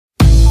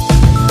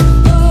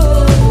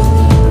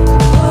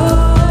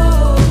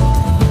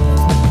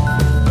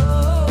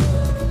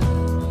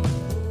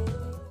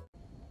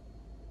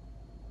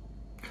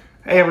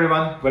Hey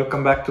everyone,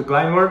 welcome back to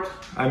Klein.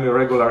 I'm your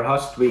regular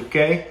host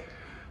VK,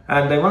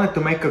 and I wanted to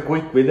make a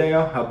quick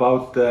video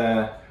about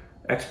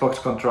Xbox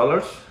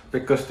controllers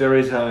because there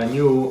is a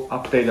new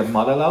updated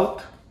model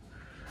out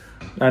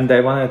and I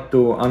wanted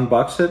to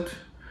unbox it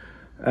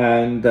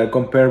and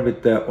compare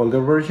with the older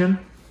version.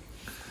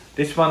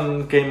 This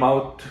one came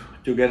out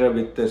together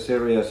with the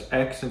Series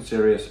X and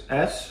Series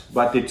S,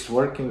 but it's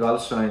working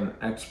also in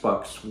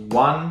Xbox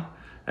One,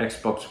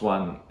 Xbox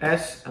One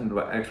S and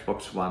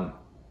Xbox One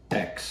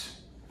X.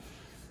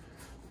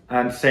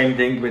 And same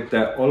thing with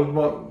the old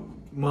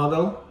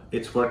model,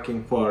 it's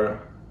working for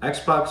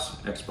Xbox,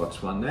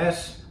 Xbox One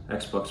S,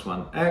 Xbox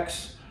One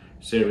X,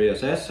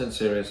 Series S and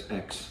Series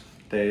X.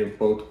 They're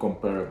both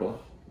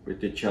comparable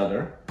with each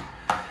other.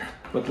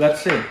 But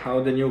let's see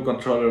how the new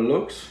controller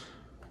looks.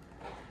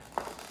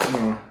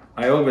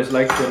 I always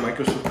like the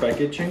Microsoft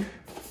packaging.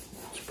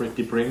 It's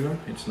pretty premium,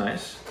 it's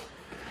nice.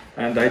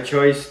 And I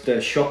chose the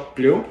shop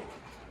blue.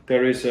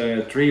 There is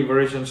 3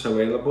 versions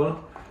available.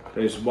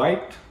 There is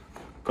white,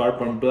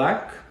 carbon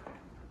black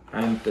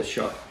and the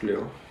shot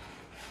blue.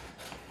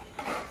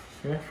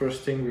 Okay,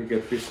 first thing we get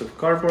a piece of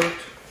cardboard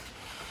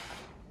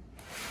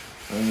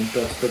and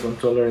that's the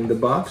controller in the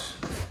box.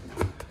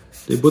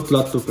 They put a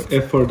lot of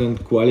effort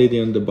and quality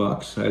on the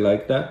box, I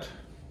like that.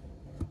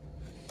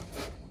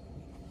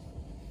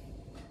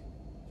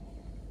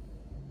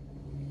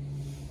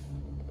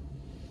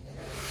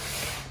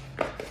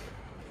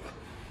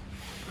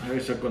 Here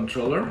is a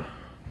controller.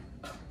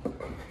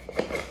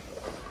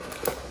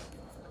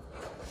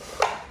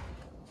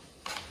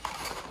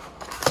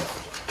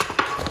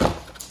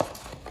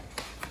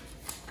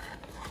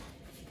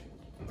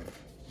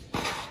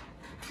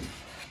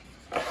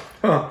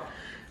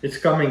 It's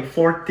coming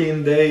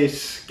 14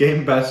 days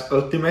Game Pass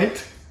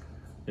Ultimate.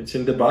 It's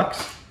in the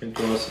box. It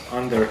was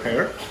under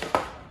here.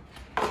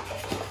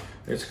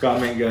 It's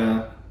coming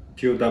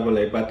 2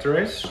 AA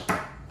batteries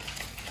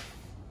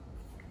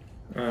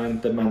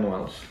and the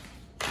manuals.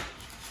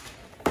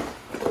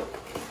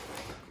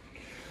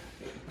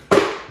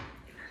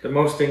 The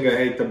most thing I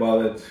hate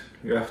about it,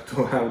 you have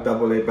to have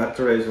AA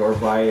batteries or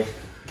buy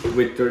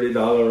with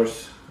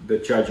 $30 the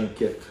charging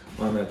kit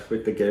on it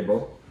with the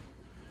cable.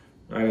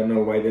 I don't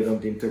know why they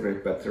don't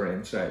integrate battery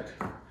inside.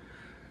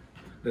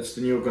 That's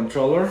the new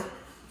controller.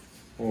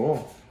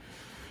 Oh,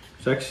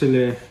 it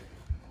actually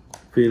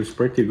feels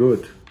pretty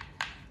good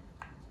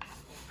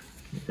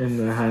in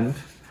the hand.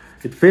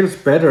 It feels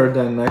better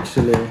than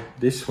actually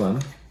this one.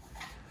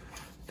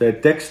 The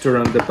texture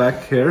on the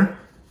back here,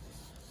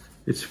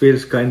 it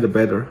feels kind of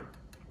better.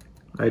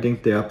 I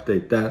think they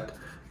update that.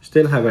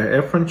 Still have an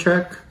earphone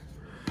jack.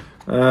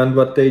 And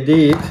what they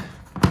did,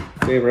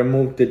 they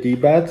removed the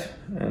D-pad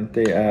and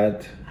they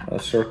add a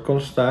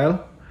circle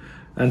style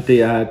and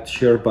they add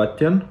share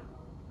button,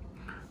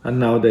 and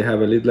now they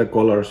have a little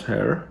colors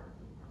here.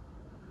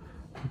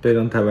 They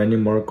don't have any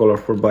more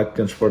colorful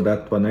buttons for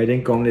that one. I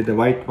think only the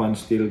white one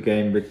still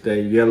came with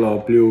the yellow,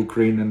 blue,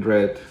 green and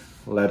red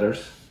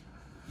letters.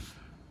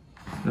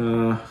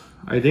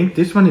 I think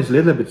this one is a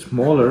little bit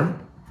smaller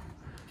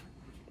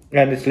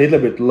and it's a little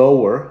bit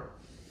lower.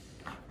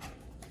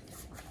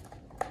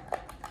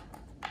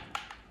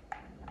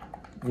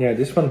 Yeah,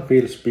 this one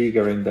feels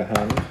bigger in the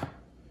hand.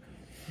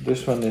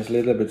 This one is a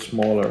little bit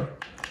smaller,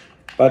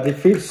 but it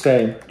feels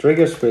same.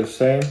 Triggers feel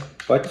same,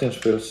 buttons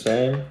feel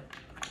same.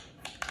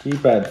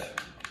 D-pad,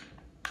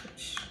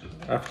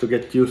 I have to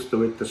get used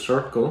to it, the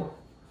circle,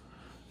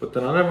 but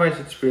then otherwise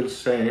it feels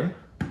same.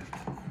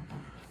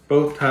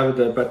 Both have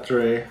the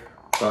battery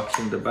box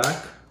in the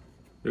back.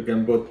 You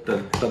can put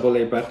the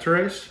AA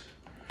batteries.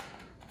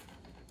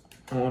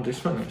 Oh,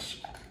 this one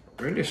is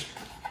really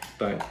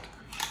tight.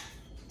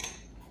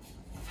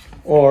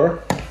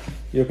 Or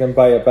you can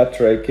buy a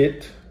battery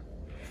kit.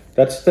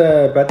 That's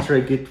the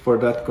battery kit for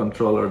that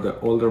controller, the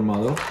older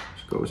model.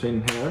 It goes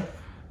in here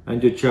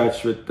and you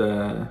charge with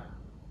the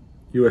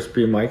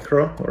USB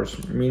micro or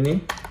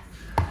mini.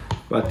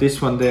 But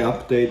this one they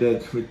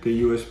updated with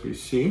the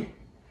USB-C.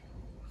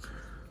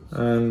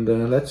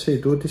 And let's see,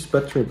 do this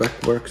battery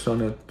back works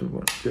on it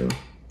too?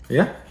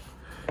 Yeah,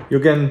 you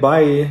can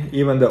buy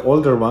even the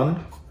older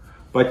one,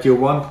 but you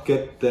won't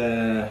get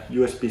the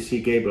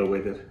USB-C cable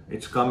with it.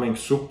 It's coming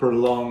super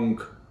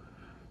long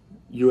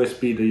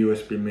USB to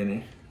USB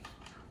mini.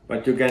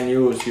 But you can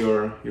use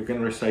you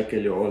can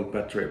recycle your old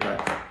battery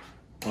back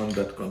on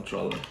that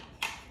controller.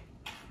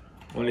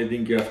 Only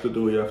thing you have to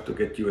do, you have to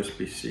get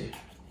USB-C.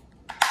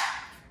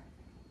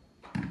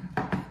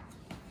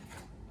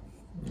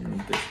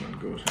 And this one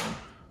goes on.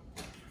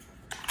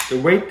 The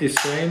weight is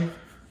same.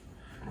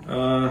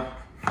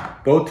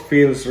 Both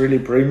feels really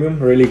premium,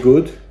 really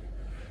good.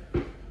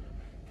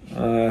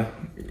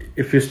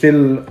 If you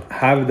still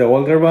have the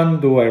older one,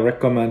 do I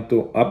recommend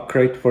to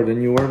upgrade for the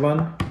newer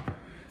one?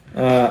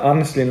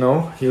 Honestly,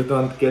 no, you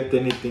don't get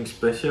anything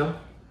special.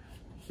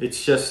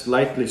 It's just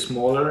slightly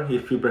smaller.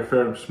 If you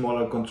prefer a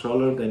smaller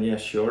controller, then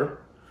yes, sure.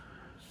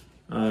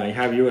 I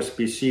have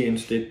USB-C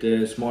instead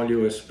of small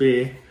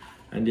USB,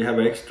 and you have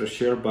an extra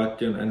share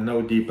button and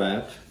no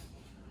D-pad.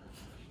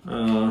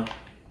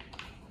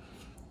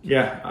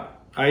 Yeah,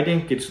 I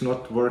think it's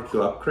not worth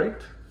to upgrade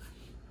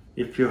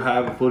if you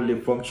have fully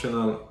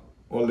functional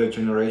older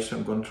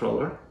generation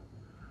controller.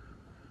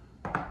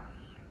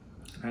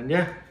 And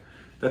yeah,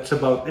 that's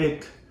about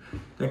it.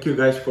 Thank you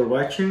guys for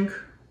watching.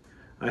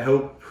 I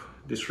hope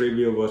this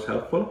review was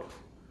helpful,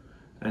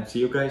 and see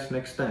you guys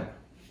next time.